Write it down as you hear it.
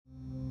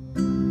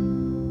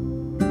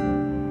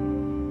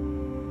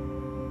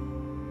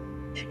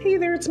Hey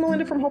there, it's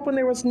Melinda from Hope When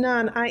There Was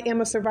None. I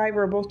am a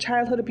survivor of both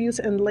childhood abuse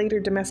and later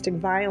domestic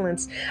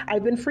violence.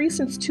 I've been free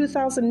since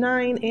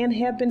 2009 and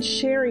have been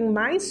sharing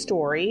my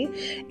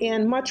story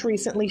and much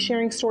recently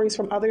sharing stories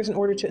from others in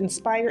order to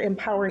inspire,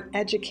 empower, and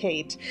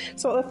educate.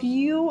 So if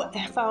you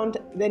found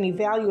any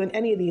value in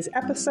any of these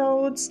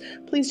episodes,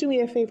 please do me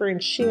a favor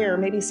and share.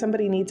 Maybe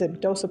somebody needs a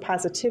dose of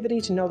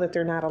positivity to know that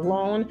they're not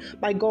alone.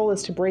 My goal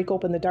is to break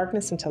open the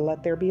darkness and to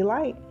let there be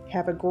light.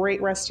 Have a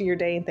great rest of your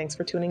day and thanks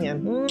for tuning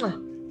in.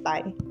 Mwah.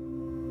 Bye.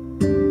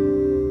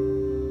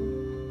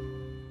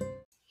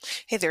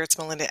 Hey there, it's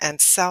Melinda and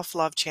Self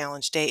Love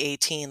Challenge Day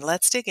 18.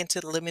 Let's dig into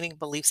the limiting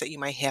beliefs that you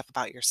might have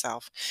about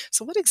yourself.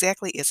 So, what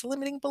exactly is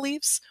limiting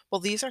beliefs?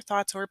 Well, these are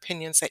thoughts or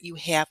opinions that you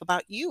have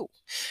about you.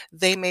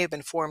 They may have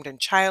been formed in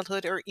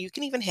childhood, or you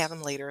can even have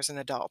them later as an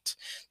adult.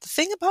 The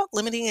thing about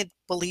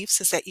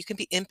beliefs is that you can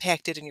be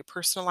impacted in your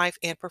personal life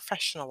and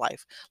professional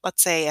life.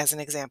 Let's say, as an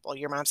example,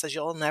 your mom says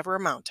you'll never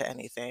amount to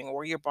anything,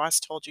 or your boss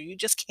told you you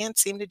just can't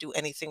seem to do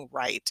anything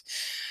right.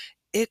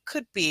 It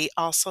could be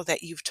also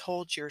that you've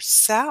told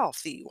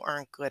yourself that you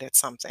aren't good at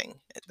something.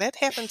 That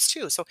happens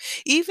too. So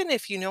even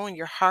if you know in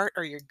your heart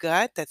or your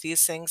gut that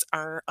these things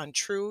are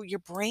untrue, your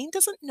brain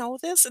doesn't know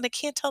this and it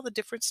can't tell the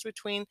difference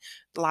between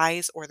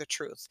lies or the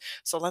truth.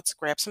 So let's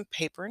grab some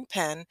paper and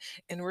pen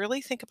and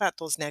really think about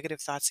those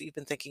negative thoughts that you've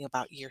been thinking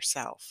about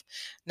yourself.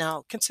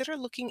 Now, consider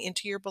looking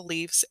into your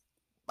beliefs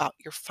about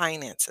your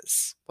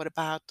finances? What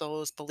about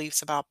those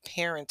beliefs about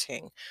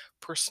parenting,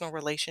 personal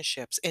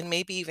relationships, and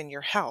maybe even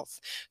your health?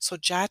 So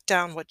jot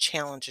down what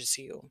challenges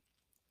you.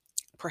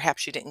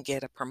 Perhaps you didn't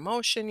get a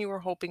promotion you were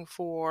hoping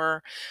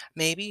for.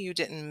 Maybe you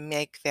didn't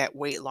make that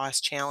weight loss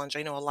challenge.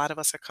 I know a lot of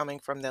us are coming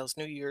from those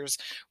New Year's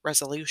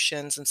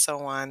resolutions and so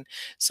on.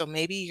 So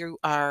maybe you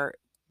are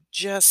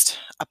just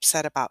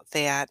upset about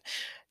that.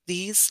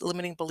 These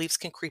limiting beliefs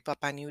can creep up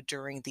on you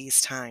during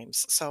these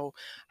times. So,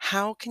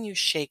 how can you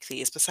shake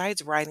these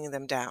besides writing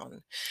them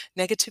down?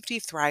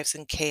 Negativity thrives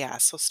in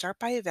chaos. So, start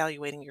by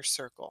evaluating your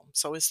circle.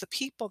 So, is the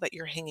people that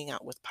you're hanging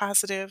out with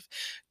positive?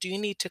 Do you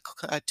need to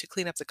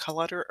clean up the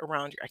clutter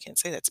around your? I can't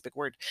say that's a big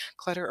word.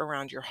 Clutter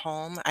around your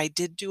home. I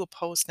did do a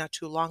post not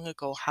too long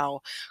ago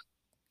how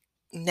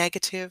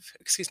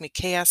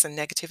chaos and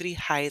negativity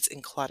hides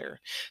in clutter.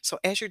 So,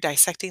 as you're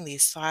dissecting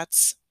these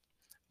thoughts,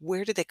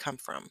 where did they come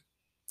from?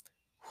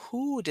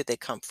 Who did they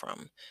come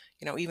from?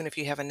 Even if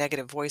you have a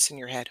negative voice in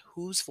your head,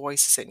 whose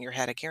voice is it in your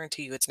head? I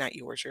guarantee you it's not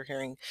yours. You're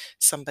hearing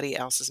somebody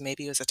else's.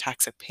 Maybe it was a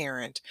toxic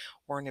parent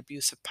or an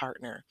abusive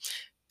partner.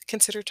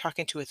 Consider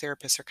talking to a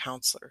therapist or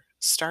counselor.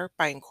 Start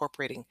by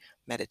incorporating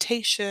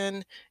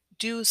meditation,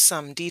 do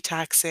some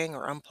detoxing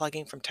or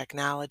unplugging from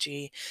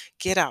technology,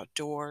 get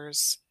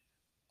outdoors,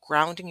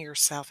 grounding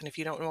yourself. And if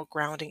you don't know what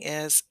grounding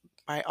is,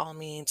 by all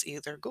means,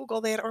 either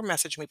Google that or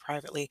message me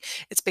privately.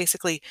 It's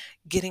basically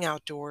getting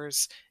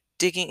outdoors,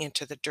 digging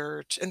into the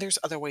dirt, and there's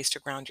other ways to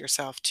ground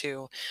yourself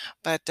too.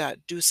 But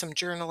do some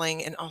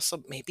journaling and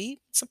also maybe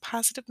some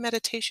positive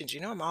meditations.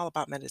 I'm all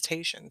about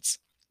meditations,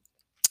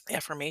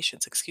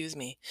 affirmations, excuse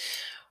me.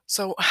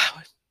 So,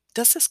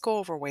 does this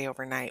go away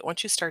overnight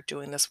once you start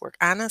doing this work?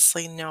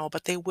 Honestly, no,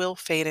 but they will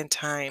fade in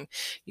time.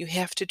 You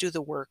have to do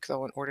the work,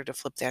 though, in order to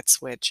flip that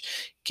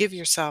switch. Give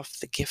yourself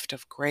the gift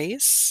of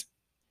grace,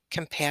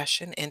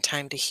 compassion, and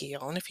time to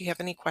heal. And if you have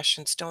any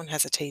questions, don't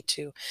hesitate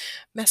to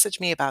message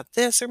me about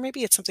this, or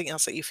maybe it's something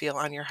else that you feel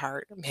on your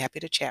heart. I'm happy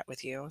to chat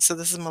with you. So,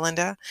 this is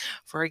Melinda.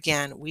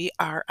 We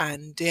are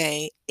on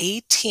day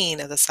 18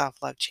 of the Self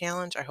Love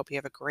Challenge. I hope you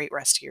have a great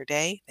rest of your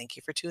day. Thank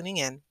you for tuning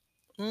in.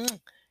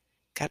 Mm.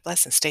 God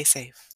bless and stay safe.